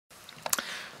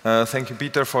Thank you,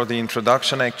 Peter, for the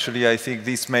introduction. Actually, I think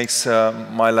this makes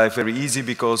my life very easy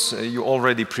because you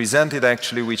already presented,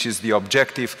 actually, which is the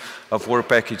objective of Work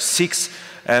Package 6.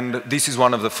 And this is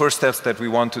one of the first steps that we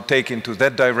want to take into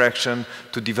that direction,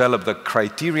 to develop the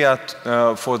criteria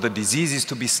for the diseases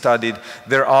to be studied.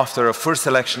 Thereafter, a first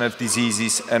selection of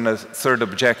diseases, and a third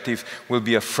objective will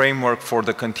be a framework for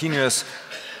the continuous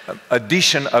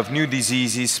addition of new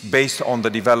diseases based on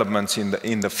the developments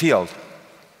in the field.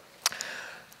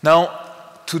 Now,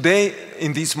 today,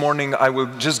 in this morning, I will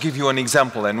just give you an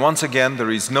example. And once again,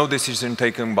 there is no decision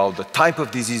taken about the type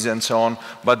of disease and so on,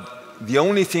 but the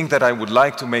only thing that I would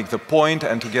like to make the point,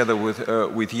 and together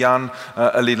with Jan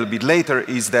a little bit later,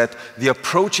 is that the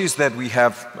approaches that we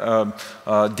have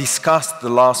discussed the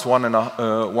last one and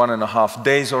a half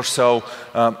days or so,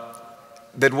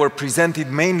 that were presented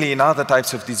mainly in other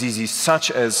types of diseases,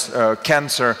 such as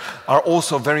cancer, are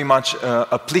also very much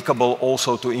applicable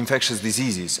also to infectious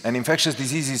diseases. And infectious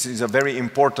diseases is a very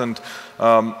important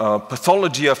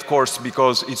pathology, of course,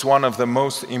 because it's one of the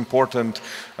most important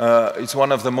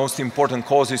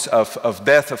causes of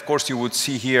death. Of course, you would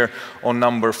see here on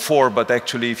number 4, but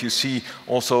actually, if you see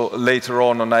also later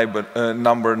on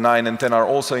number 9 and 10 are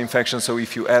also infections. So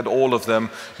if you add all of them,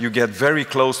 you get very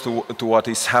close to what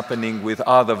is happening with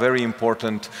other very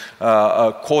important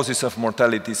causes of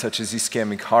mortality, such as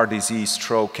ischemic heart disease,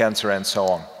 stroke, cancer, and so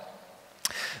on.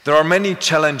 There are many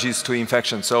challenges to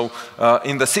infection. So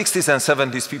in the 60s and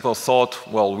 70s, people thought,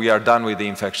 well, we are done with the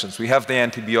infections. We have the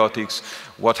antibiotics.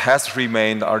 What has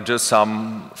remained are just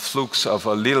some flukes of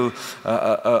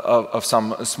of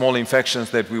some small infections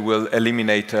that we will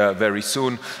eliminate very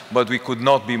soon. But we could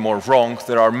not be more wrong.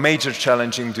 There are major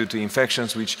challenges due to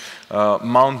infections which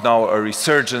mount now a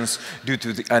resurgence due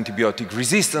to the antibiotic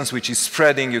resistance, which is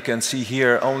spreading. You can see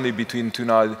here only between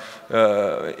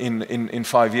in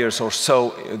 5 years or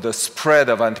so, the spread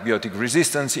of antibiotic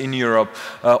resistance in Europe.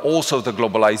 Also the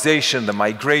globalization, the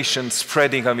migration,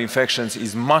 spreading of infections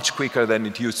is much quicker than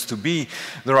it used to be.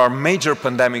 There are major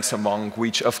pandemics, among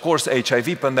which, of course,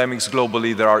 HIV pandemics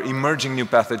globally. There are emerging new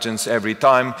pathogens every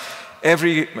time.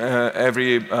 Every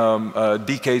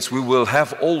decades we will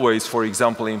have always, for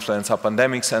example, influenza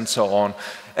pandemics and so on.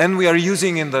 And we are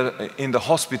using in the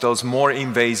hospitals more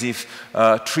invasive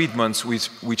treatments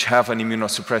which have an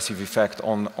immunosuppressive effect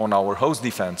on our host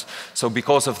defense. So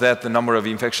because of that, the number of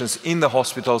infections in the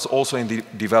hospitals, also in the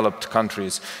developed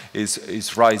countries,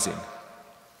 is rising.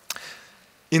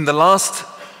 In the last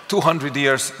 200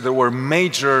 years, there were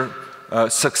major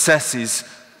successes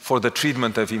for the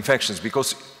treatment of infections,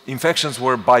 because infections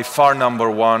were by far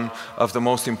 #1 of the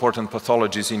most important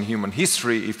pathologies in human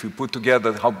history. If we put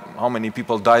together how many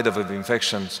people died of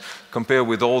infections, compared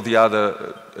with all the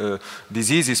other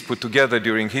diseases put together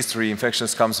during history,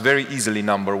 infections comes very easily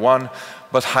 #1.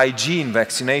 But hygiene,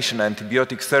 vaccination,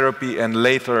 antibiotic therapy, and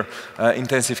later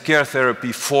intensive care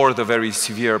therapy for the very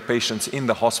severe patients in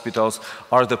the hospitals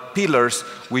are the pillars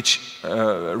which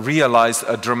realized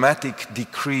a dramatic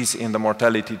decrease in the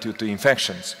mortality due to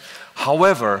infections.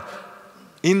 However,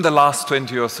 in the last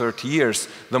 20 or 30 years,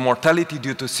 the mortality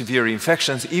due to severe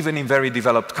infections, even in very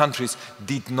developed countries,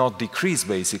 did not decrease,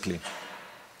 basically.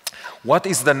 What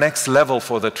is the next level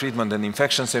for the treatment and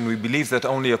infections? And we believe that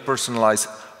only a personalized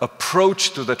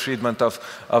approach to the treatment of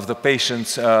the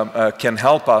patients can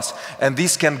help us. And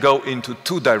this can go into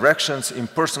 2 directions: in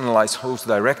personalized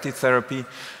host-directed therapy,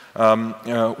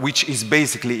 which is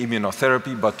basically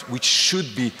immunotherapy, but which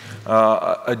should be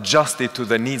adjusted to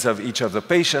the needs of each of the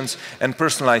patients, and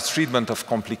personalized treatment of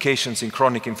complications in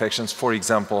chronic infections, for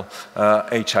example,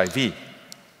 HIV.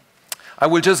 I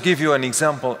will just give you an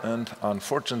example, and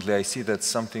unfortunately I see that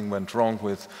something went wrong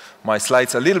with my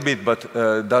slides a little bit, but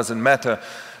doesn't matter.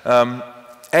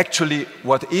 Actually,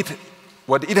 what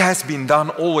it has been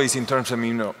done always in terms of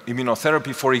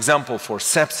immunotherapy, for example, for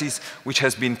sepsis, which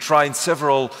has been tried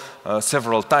several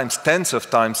times, tens of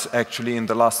times actually in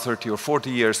the last 30 or 40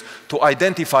 years, to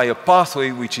identify a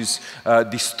pathway which is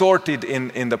distorted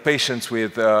in the patients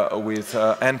with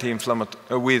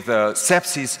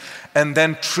sepsis, and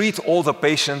then treat all the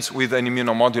patients with an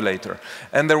immunomodulator.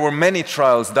 And there were many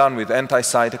trials done with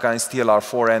anti-cytokines,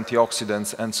 TLR4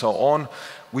 antioxidants, and so on,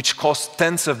 which cost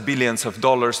tens of billions of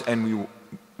dollars, and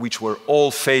which were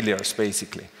all failures,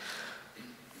 basically.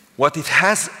 What it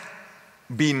has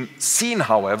been seen,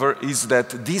 however, is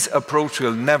that this approach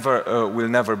will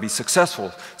never be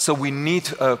successful. So we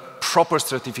need a proper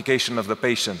stratification of the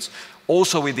patients,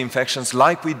 also with infections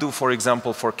like we do, for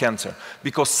example, for cancer.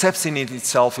 Because sepsis in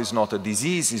itself is not a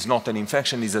disease, is not an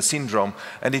infection, is a syndrome,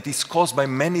 and it is caused by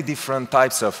many different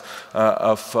types of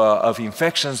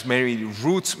infections, many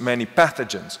roots, many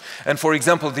pathogens. And for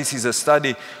example, this is a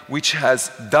study which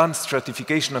has done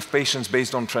stratification of patients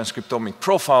based on transcriptomic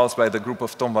profiles by the group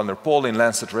of Tom van der Pol in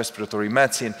Lancet Respiratory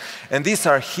Medicine. And these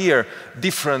are here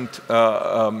different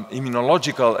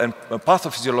immunological and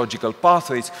pathophysiological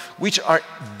pathways which are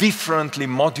differently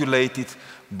modulated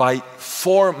by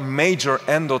 4 major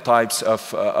endotypes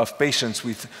of patients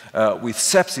with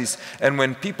sepsis. And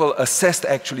when people assessed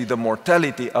actually the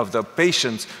mortality of the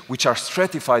patients which are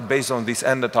stratified based on these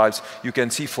endotypes, you can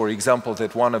see, for example,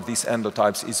 that one of these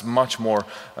endotypes is much more,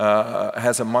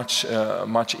 has a much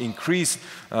increased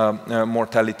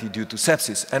mortality due to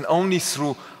sepsis. And only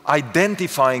through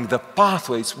identifying the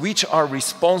pathways which are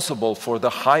responsible for the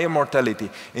higher mortality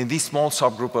in this small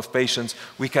subgroup of patients,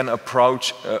 we can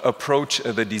approach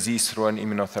the disease through an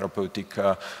immunotherapeutic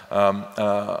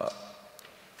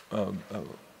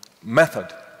method.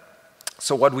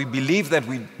 So what we believe that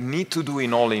we need to do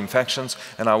in all infections,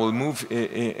 and I will move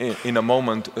in a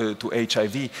moment to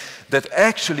HIV, that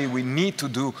actually we need to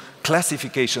do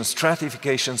classifications,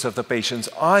 stratifications of the patients,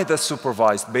 either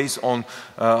supervised based on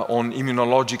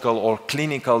immunological or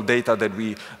clinical data that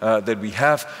we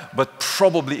have, but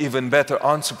probably even better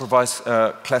unsupervised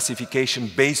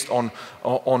classification based on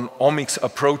omics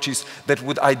approaches that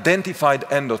would identify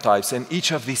endotypes, and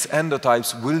each of these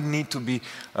endotypes will need to be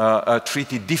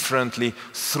treated differently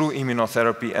through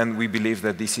immunotherapy, and we believe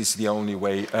that this is the only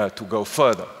way to go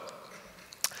further.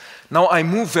 Now I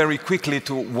move very quickly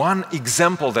to one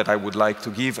example that I would like to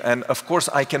give, and of course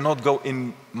I cannot go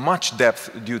in much depth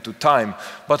due to time,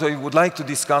 but I would like to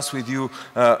discuss with you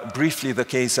briefly the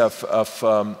case of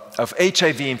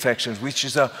HIV infections, which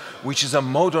is a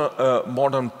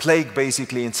modern plague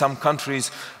basically in some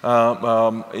countries,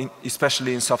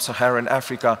 especially in sub-Saharan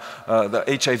Africa, the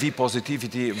HIV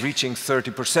positivity reaching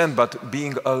 30%, but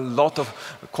being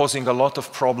causing a lot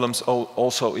of problems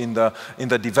also in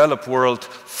the developed world.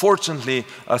 Fortunately,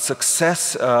 a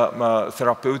success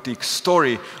therapeutic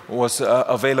story was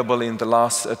available in the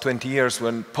last 20 years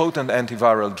when potent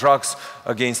antiviral drugs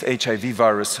against HIV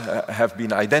virus have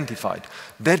been identified.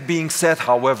 That being said,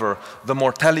 however, the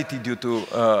mortality due to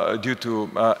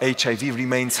HIV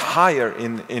remains higher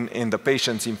in the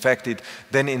patients infected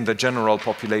than in the general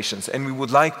populations, and we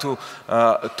would like to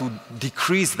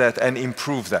decrease that and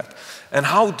improve that. And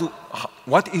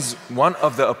what is one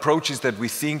of the approaches that we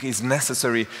think is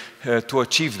necessary to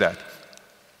achieve that?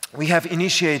 We have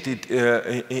initiated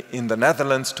in the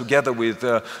Netherlands, together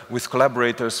with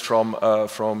collaborators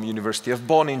from University of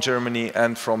Bonn in Germany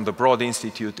and from the Broad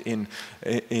Institute in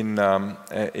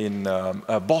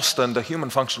Boston, the Human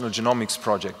Functional Genomics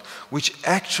Project, which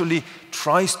actually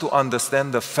tries to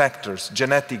understand the factors,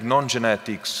 genetic,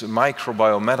 non-genetics,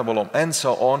 microbiome, metabolome, and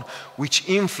so on, which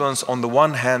influence, on the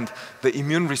one hand, the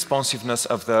immune responsiveness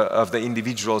of the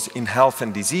individuals in health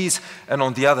and disease, and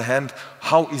on the other hand,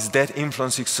 how is that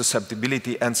influencing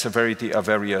susceptibility and severity of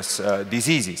various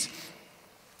diseases.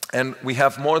 And we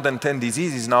have more than 10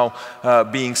 diseases now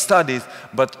being studied,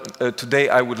 but today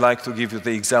I would like to give you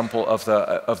the example of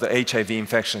the HIV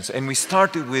infections. And we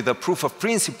started with a proof of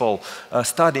principle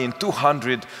study in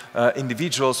 200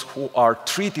 individuals who are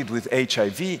treated with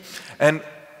HIV, and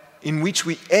in which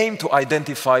we aim to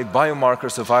identify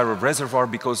biomarkers of viral reservoir,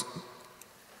 because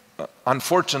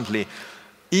unfortunately,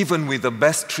 even with the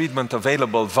best treatment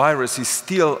available, viruses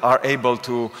still are able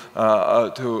to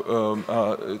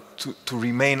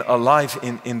remain alive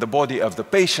in the body of the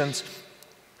patients.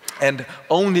 And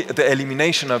only the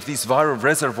elimination of this viral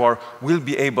reservoir will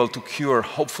be able to cure,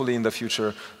 hopefully in the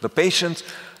future, the patients,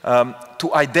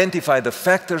 to identify the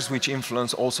factors which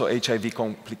influence also HIV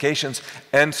complications,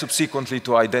 and subsequently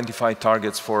to identify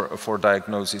targets for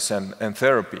diagnosis and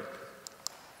therapy.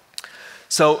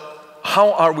 So,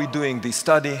 how are we doing this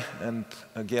study? And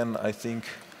again, I think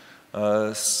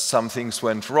some things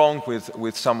went wrong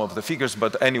with some of the figures,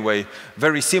 but anyway,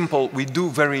 very simple. We do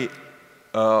very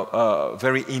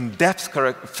in-depth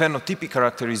phenotypic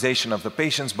characterization of the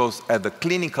patients, both at the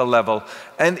clinical level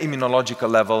and immunological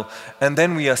level, and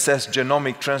then we assess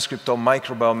genomic, transcriptome,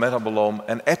 microbiome, metabolome,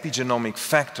 and epigenomic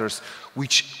factors,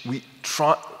 which we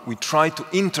we try to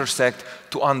intersect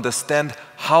to understand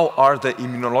how are the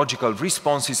immunological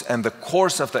responses and the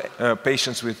course of the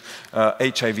patients with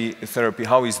HIV therapy,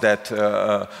 how is that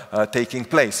taking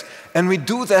place. And we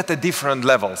do that at different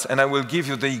levels, and I will give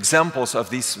you the examples of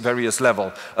these various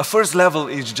levels. A first level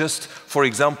is just, for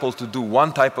example, to do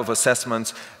one type of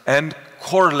assessments and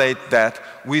correlate that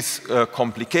with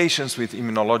complications, with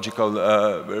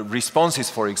immunological responses,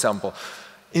 for example.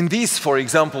 In this, for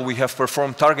example, we have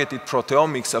performed targeted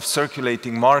proteomics of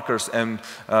circulating markers and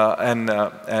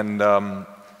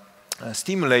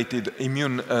stimulated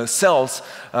immune cells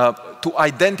to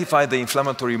identify the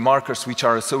inflammatory markers which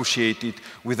are associated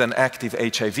with an active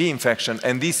HIV infection.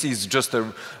 And this is just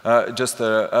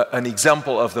an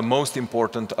example of the most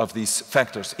important of these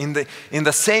factors. In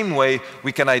the same way,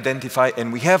 we can identify,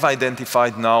 and we have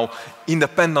identified now,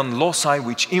 independent loci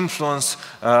which influence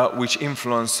the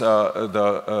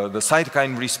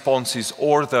cytokine responses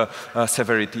or the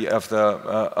severity of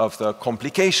the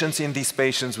complications in these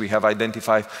patients. We have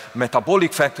identified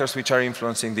metabolic factors which are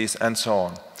influencing this, and so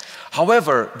on.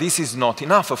 However, this is not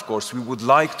enough, of course. We would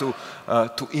like to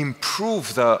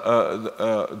improve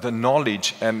the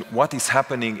knowledge and what is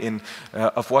happening in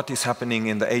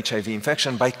the HIV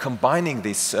infection by combining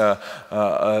this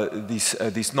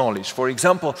knowledge. For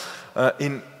example,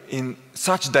 in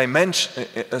such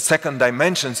second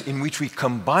dimensions in which we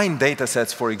combine data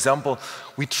sets, for example,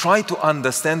 we try to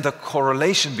understand the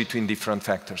correlation between different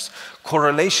factors,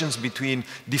 correlations between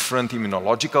different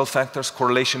immunological factors,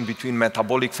 correlation between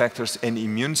metabolic factors and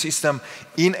immune system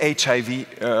in HIV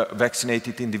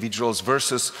vaccinated individuals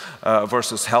versus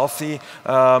healthy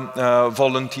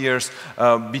volunteers,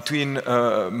 between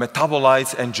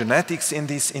metabolites and genetics in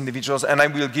these individuals. And I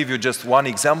will give you just one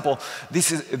example.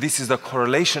 This is the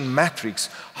correlation matrix,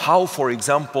 how, for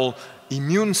example,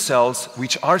 immune cells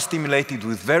which are stimulated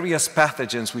with various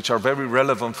pathogens which are very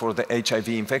relevant for the HIV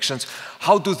infections,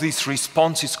 how do these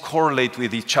responses correlate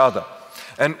with each other?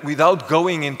 And without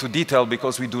going into detail,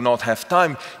 because we do not have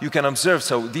time, you can observe,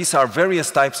 so these are various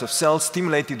types of cells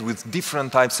stimulated with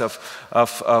different types of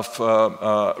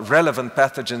relevant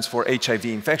pathogens for HIV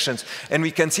infections. And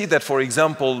we can see that, for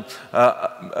example,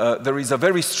 there is a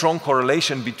very strong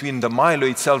correlation between the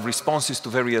myeloid cell responses to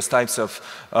various types of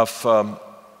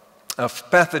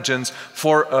pathogens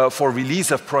for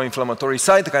release of pro-inflammatory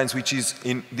cytokines, which is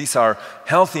these are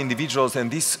healthy individuals, and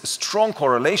this strong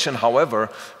correlation, however,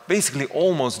 basically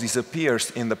almost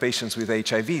disappears in the patients with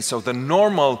HIV. So the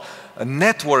normal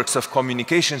networks of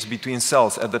communications between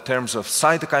cells at the terms of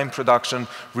cytokine production,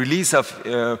 release of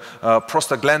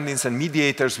prostaglandins and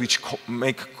mediators which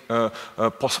make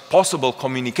possible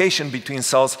communication between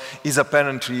cells is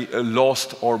apparently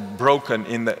lost or broken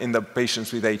in the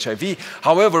patients with HIV.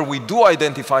 However, we do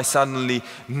identify suddenly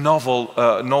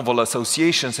novel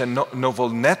associations and novel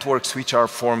networks which are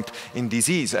formed in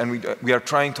disease, and we are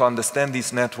trying to understand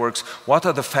these networks. What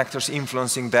are the factors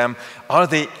influencing them? Are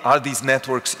these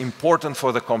networks important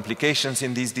for the complications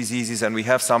in these diseases? And we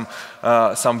have some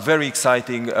very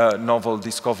exciting novel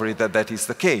discovery that is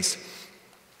the case.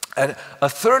 And a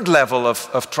third level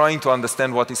of trying to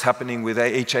understand what is happening with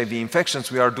HIV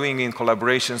infections we are doing in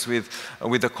collaborations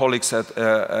with the colleagues at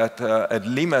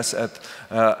Limes at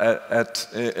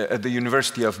the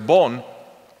University of Bonn,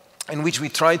 in which we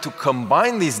try to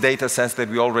combine these data sets that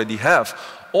we already have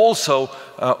also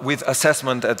with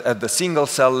assessment at the single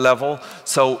cell level.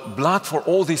 So blood for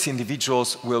all these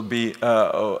individuals will be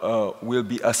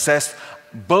assessed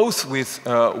both with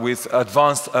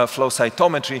advanced flow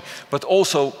cytometry, but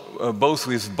also both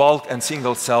with bulk and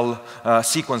single cell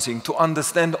sequencing to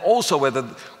understand also whether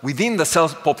within the cell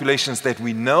populations that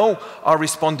we know are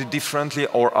responding differently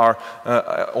or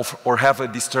have a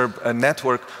disturbed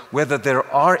network, whether there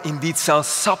are indeed cell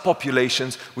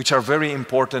subpopulations which are very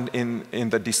important in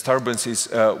the disturbances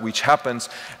which happens,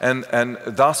 and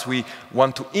thus we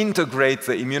want to integrate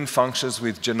the immune functions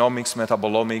with genomics,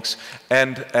 metabolomics,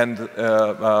 and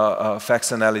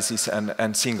FACS analysis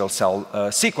and single cell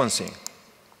sequencing.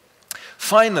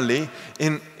 Finally,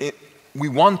 we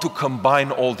want to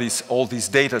combine all these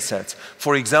data sets.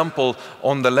 For example,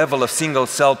 on the level of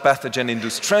single-cell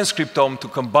pathogen-induced transcriptome, to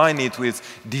combine it with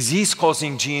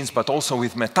disease-causing genes, but also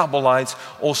with metabolites,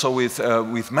 also with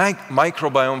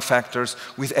microbiome factors,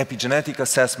 with epigenetic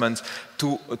assessments,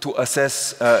 to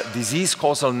assess disease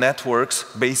causal networks,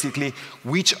 basically,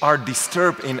 which are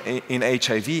disturbed in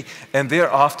HIV, and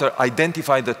thereafter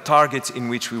identify the targets in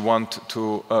which we want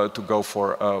to go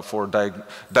for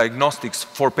diagnostics,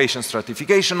 for patient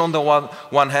stratification on the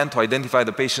one hand, to identify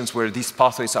the patients where these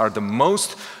pathways are the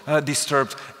most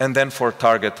disturbed, and then for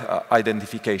target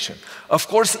identification. Of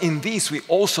course, in these we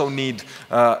also need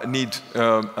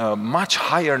much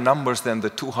higher numbers than the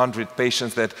 200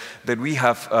 patients that we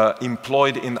have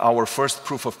employed in our first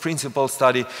proof of principle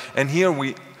study, and here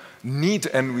we need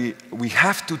and we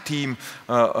have to team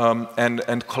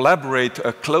and collaborate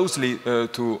closely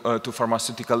to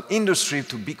pharmaceutical industry,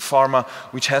 to big pharma,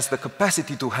 which has the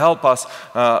capacity to help us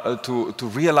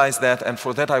to realize that. And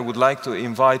for that I would like to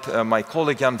invite my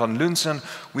colleague Jan van Lunsen,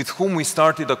 with whom we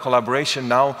started a collaboration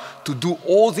now to do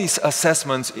all these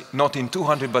assessments, not in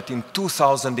 200 but in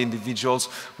 2,000 individuals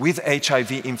with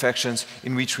HIV infections,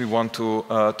 in which we want to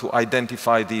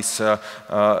identify these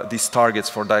targets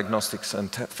for diagnostics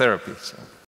and therapy. So.